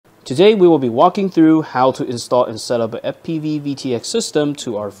Today we will be walking through how to install and set up an FPV VTX system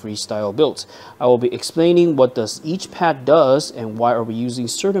to our Freestyle build. I will be explaining what does each pad does and why are we using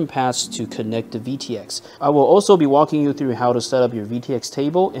certain pads to connect the VTX. I will also be walking you through how to set up your VTX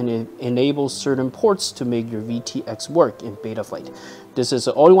table and enable certain ports to make your VTX work in Betaflight. This is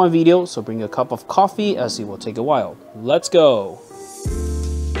an all-in-one video, so bring a cup of coffee as it will take a while. Let's go!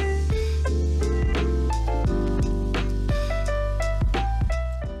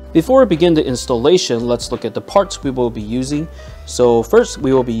 Before we begin the installation, let's look at the parts we will be using. So first,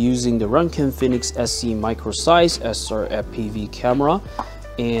 we will be using the Runcam Phoenix SE micro size as our FPV camera.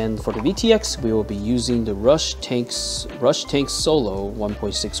 And for the VTX, we will be using the Rush Tank Solo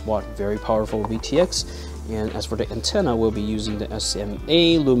 1.6 watt, very powerful VTX. And as for the antenna, we'll be using the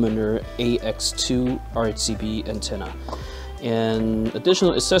SMA Luminar AX2 RCB antenna. And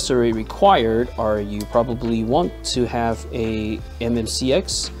additional accessory required are you probably want to have a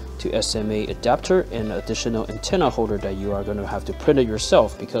MMCX to SMA adapter and additional antenna holder that you are going to have to print it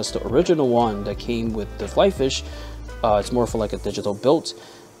yourself, because the original one that came with the Flyfish, it's more for like a digital build,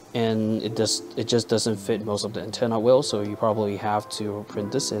 and it just doesn't fit most of the antenna well, so you probably have to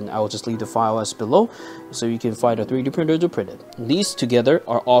print this, and I will just leave the file as below so you can find a 3D printer to print it. These together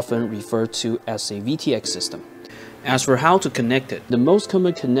are often referred to as a VTX system. As for how to connect it, the most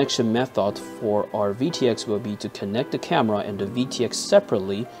common connection method for our VTX will be to connect the camera and the VTX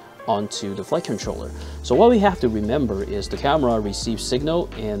separately onto the flight controller. So what we have to remember is the camera receives signal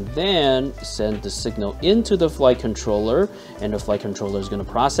and then send the signal into the flight controller, and the flight controller is going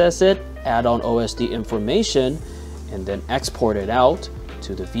to process it, add on OSD information, and then export it out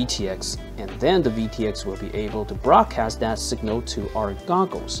to the VTX, and then the VTX will be able to broadcast that signal to our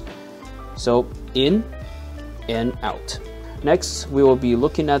goggles. So in and out. Next, we will be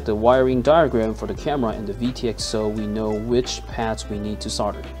looking at the wiring diagram for the camera and the VTX so we know which pads we need to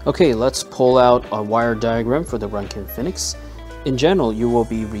solder. Okay, let's pull out a wire diagram for the Runcam Phoenix. In general, you will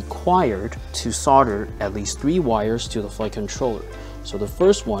be required to solder at least 3 wires to the flight controller. So the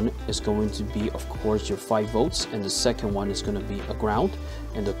first one is going to be, of course, your 5 volts, and the second one is going to be a ground,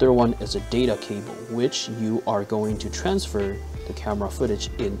 and the third one is a data cable, which you are going to transfer the camera footage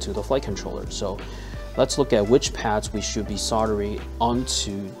into the flight controller. So let's look at which pads we should be soldering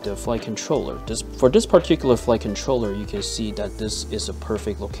onto the flight controller. For this particular flight controller, you can see that this is a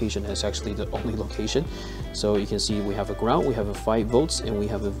perfect location. It's actually the only location. So you can see we have a ground, we have a 5 volts, and we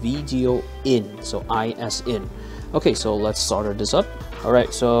have a VDO in, so IS in. Okay, so let's solder this up. All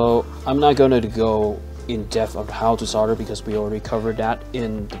right, so I'm not going to go in depth of how to solder because we already covered that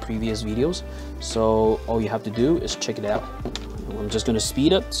in the previous videos. So all you have to do is check it out. I'm just going to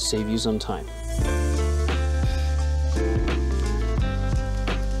speed up to save you some time.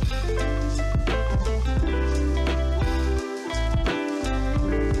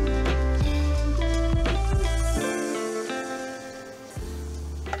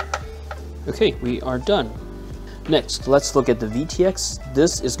 Okay, we are done. Next, let's look at the VTX.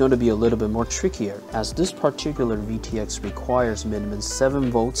 This is going to be a little bit more trickier, as this particular VTX requires minimum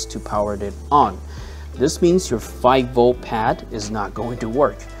 7 volts to power it on. This means your 5 volt pad is not going to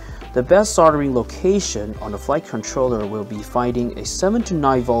work. The best soldering location on the flight controller will be finding a 7 to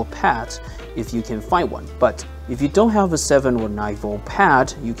 9 volt pad if you can find one. But if you don't have a 7 or 9 volt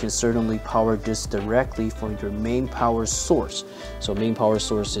pad, you can certainly power this directly from your main power source. So main power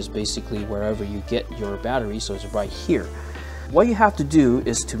source is basically wherever you get your battery, so it's right here. What you have to do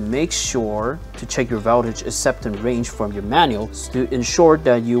is to make sure to check your voltage acceptance range from your manual to ensure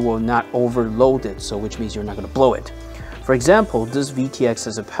that you will not overload it, so which means you're not going to blow it. For example, this VTX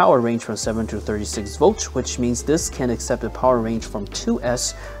has a power range from 7 to 36 volts, which means this can accept a power range from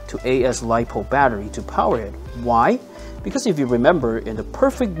 2S to AS LiPo battery to power it. Why? Because if you remember, in the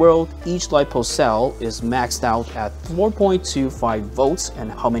perfect world, each LiPo cell is maxed out at 4.25 volts,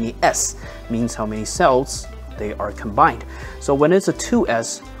 and how many S means how many cells they are combined. So when it's a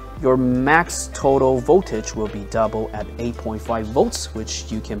 2S, your max total voltage will be double at 8.5 volts,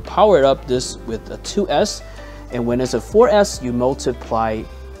 which you can power up this with a 2S. And when it's a 4S, you multiply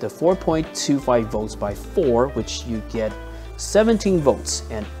the 4.25 volts by 4, which you get 17 volts,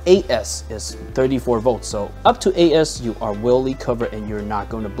 and 8S is 34 volts. So up to 8S, you are well covered and you're not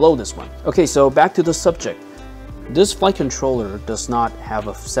going to blow this one. Okay, so back to the subject. This flight controller does not have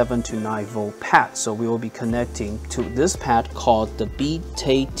a 7 to 9 volt pad, so we will be connecting to this pad called the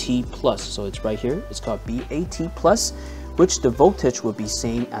BAT+. So it's right here, it's called BAT+, which the voltage will be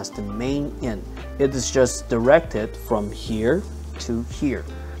same as the main in. It is just directed from here to here.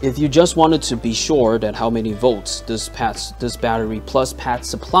 If you just wanted to be sure that how many volts this battery plus pad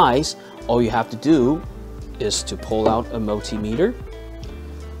supplies, all you have to do is to pull out a multimeter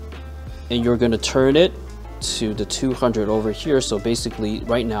and you're going to turn it to the 200 over here. So basically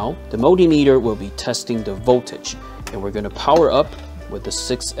right now the multimeter will be testing the voltage, and we're going to power up with the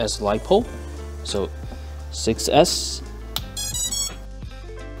 6S LiPo. So 6S,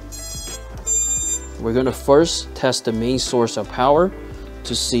 we're going to first test the main source of power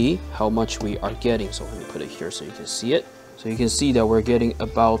to see how much we are getting. So let me put it here so you can see it. So you can see that we're getting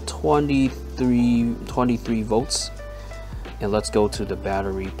about 23 volts. And let's go to the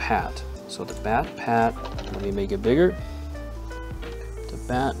battery pad. So the bat pad, let me make it bigger. The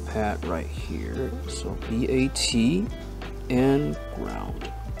bat pad right here. So BAT and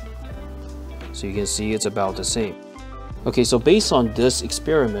ground. So you can see it's about the same. Okay, so based on this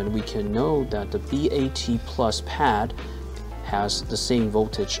experiment, we can know that the BAT plus pad has the same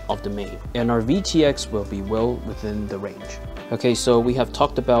voltage of the main, and our VTX will be well within the range. Okay, so we have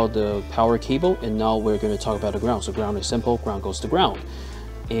talked about the power cable, and now we're going to talk about the ground. So ground is simple, ground goes to ground.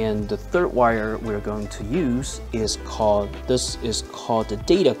 And the third wire we're going to use is called the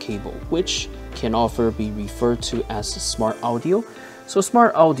data cable, which can also be referred to as smart audio. So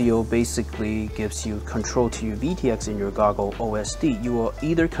smart audio basically gives you control to your VTX in your Goggle OSD. You will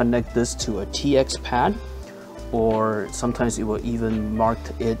either connect this to a TX pad, or sometimes it will even mark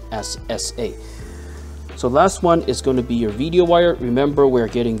it as SA. So last one is going to be your video wire. Remember, we're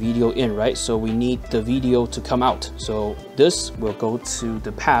getting video in, right? So we need the video to come out. So this will go to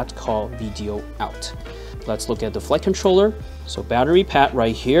the pad called video out. Let's look at the flight controller. So battery pad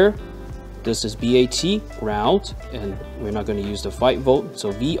right here. This is BAT, ground, and we're not going to use the 5 volt.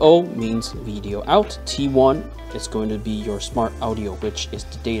 So VO means video out. T1 is going to be your smart audio, which is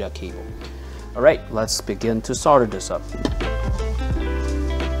the data cable. All right, let's begin to solder this up.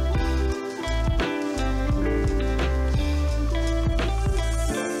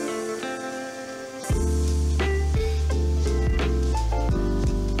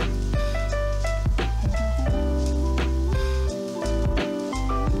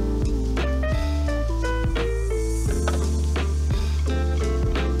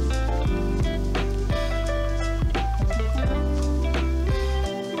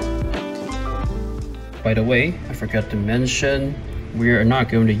 By the way, I forgot to mention, we are not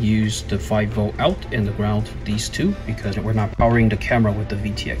going to use the 5 volt out and the ground for these two because we're not powering the camera with the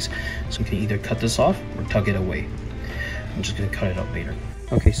VTX. So you can either cut this off or tug it away. I'm just going to cut it out later.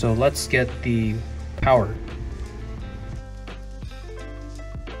 Okay, so let's get the power.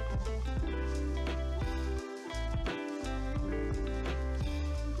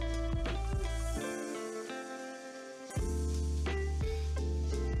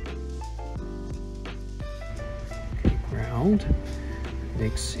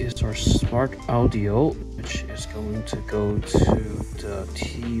 Next is our smart audio, which is going to go to the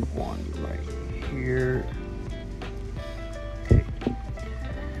T1 right here. Okay.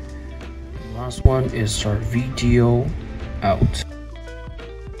 The last one is our video out.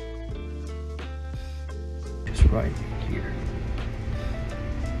 Just right here.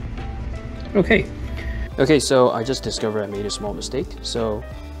 Okay, so I just discovered I made a small mistake. So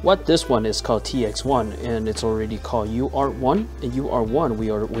what this one is called TX1, and it's already called UR1, and UR1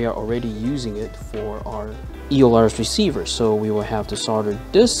 we are already using it for our EOLRS receiver. So we will have to solder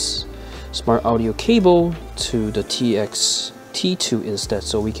this smart audio cable to the TX-T2 instead,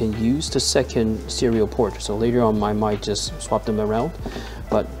 so we can use the second serial port. So later on I might just swap them around,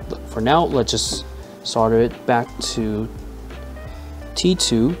 but for now let's just solder it back to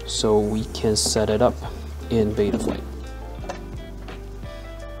T2 so we can set it up in Betaflight.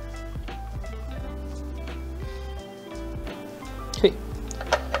 Okay,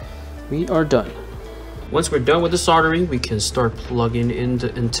 we are done. Once we're done with the soldering, we can start plugging in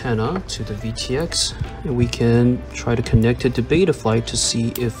the antenna to the VTX, and we can try to connect it to Betaflight to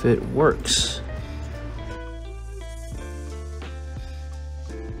see if it works.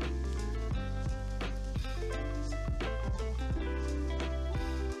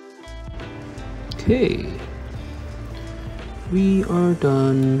 Okay, we are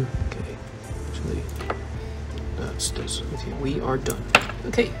done. Okay, actually, that's this. Okay, we are done.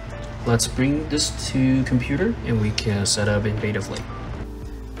 Okay, let's bring this to computer and we can set up in Betaflight.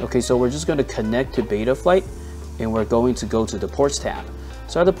 Okay, so we're just going to connect to Betaflight and we're going to go to the ports tab.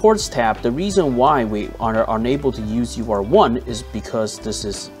 So at the ports tab, the reason why we are unable to use UR1 is because this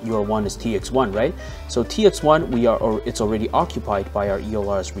is UR1 is TX1, right? So TX1 it's already occupied by our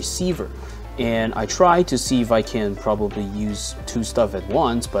EOLRS receiver. And I tried to see if I can probably use two stuff at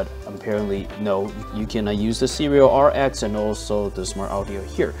once, but apparently no, you cannot use the serial RX and also the smart audio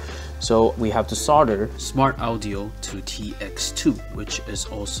here. So we have to solder smart audio to TX2, which is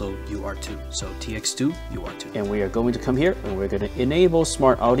also UR2. So TX2, UR2. And we are going to come here and we're going to enable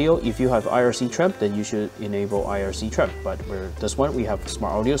smart audio. If you have IRC tremp, then you should enable IRC tremp. But this one, we have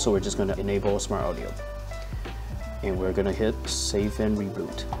smart audio, so we're just going to enable smart audio. And we're going to hit save and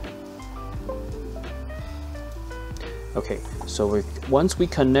reboot. Okay, so once we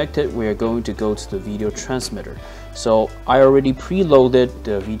connect it, we are going to go to the video transmitter. So I already preloaded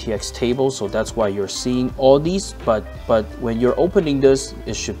the VTX table, so that's why you're seeing all these, but when you're opening this,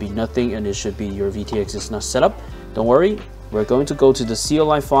 it should be nothing and it should be your VTX is not set up. Don't worry, we're going to go to the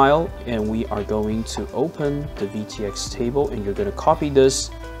CLI file and we are going to open the VTX table, and you're going to copy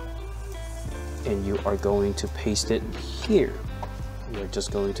this and you are going to paste it here. You're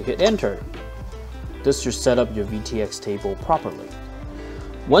just going to hit enter. This should set up your VTX table properly.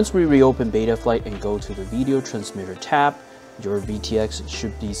 Once we reopen Betaflight and go to the video transmitter tab, your VTX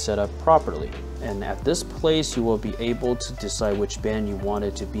should be set up properly. And at this place, you will be able to decide which band you want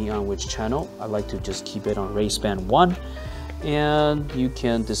it to be on which channel. I like to just keep it on RACEBAND 1. And you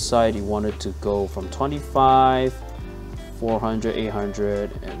can decide you want it to go from 25, 400,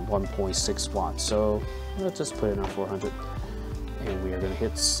 800, and 1.6 watts. So let's just put it on 400. And we are going to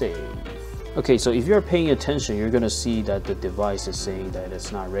hit save. Okay, so if you're paying attention, you're going to see that the device is saying that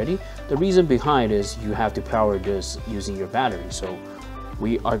it's not ready. The reason behind is you have to power this using your battery. So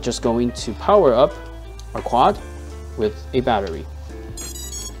we are just going to power up our quad with a battery.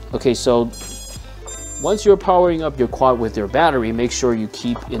 Okay, so once you're powering up your quad with your battery, make sure you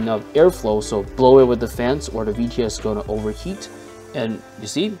keep enough airflow, so blow it with the fans or the VTX is going to overheat. And you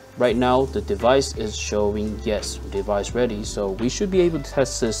see, right now the device is showing yes, device ready, so we should be able to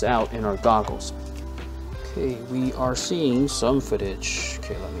test this out in our goggles. Okay, we are seeing some footage.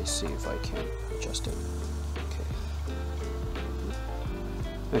 Okay, let me see if I can adjust it.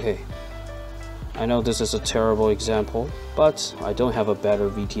 Okay, I know this is a terrible example, but I don't have a better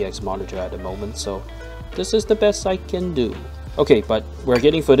VTX monitor at the moment, so this is the best I can do. Okay, but we're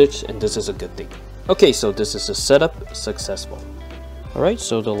getting footage and this is a good thing. Okay, so this is a setup successful. Alright,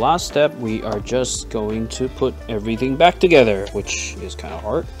 so the last step, we are just going to put everything back together, which is kind of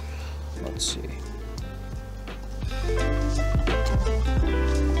hard. Let's see.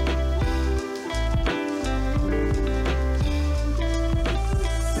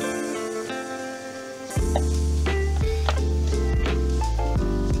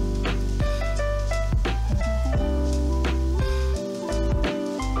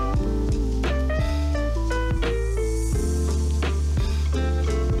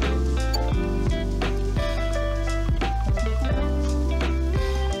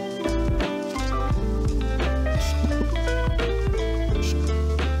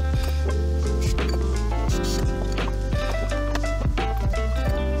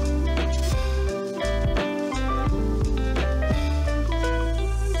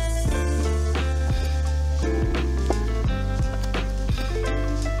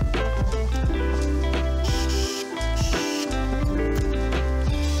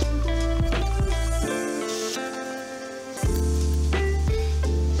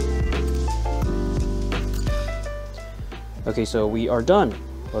 Okay, so we are done.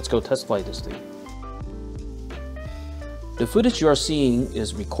 Let's go test flight this thing. The footage you are seeing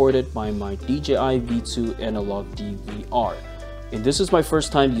is recorded by my DJI V2 analog DVR. And this is my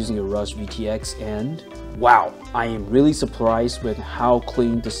first time using a Rush VTX, and wow, I am really surprised with how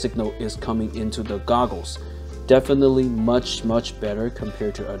clean the signal is coming into the goggles. Definitely much better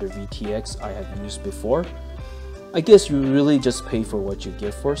compared to other VTX I have used before. I guess you really just pay for what you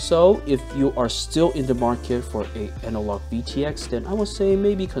get for. So if you are still in the market for an analog VTX, then I would say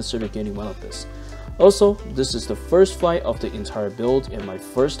maybe consider getting one of this. Also, this is the first flight of the entire build and my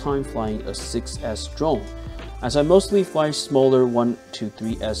first time flying a 6S drone. As I mostly fly smaller 1 to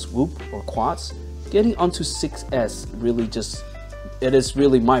 3S whoop or quads, getting onto 6S it is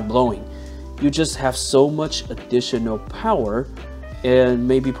really mind-blowing. You just have so much additional power, and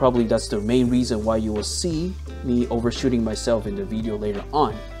probably that's the main reason why you will see me overshooting myself in the video later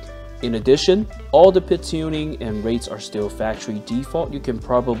on. In addition, all the pit tuning and rates are still factory default. You can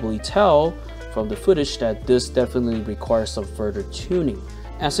probably tell from the footage that this definitely requires some further tuning,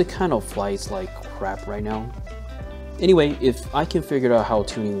 as it kind of flies like crap right now. Anyway, if I can figure out how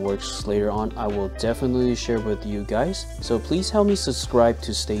tuning works later on, I will definitely share with you guys. So please help me subscribe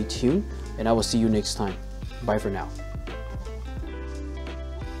to stay tuned, and I will see you next time. Bye for now.